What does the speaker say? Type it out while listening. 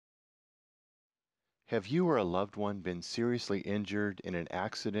Have you or a loved one been seriously injured in an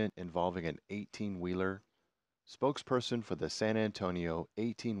accident involving an 18-wheeler? Spokesperson for the San Antonio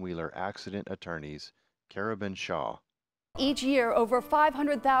 18-wheeler accident attorneys, Carabin Shaw. Each year, over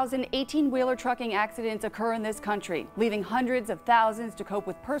 500,000 18-wheeler trucking accidents occur in this country, leaving hundreds of thousands to cope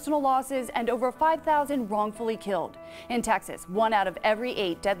with personal losses and over 5,000 wrongfully killed. In Texas, 1 out of every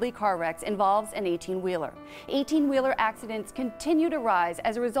 8 deadly car wrecks involves an 18-wheeler. 18-wheeler accidents continue to rise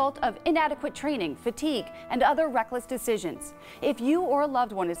as a result of inadequate training, fatigue, and other reckless decisions. If you or a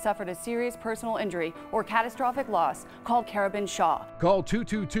loved one has suffered a serious personal injury or catastrophic loss, call Carabin Shaw. Call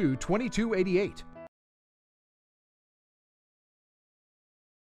 222-2288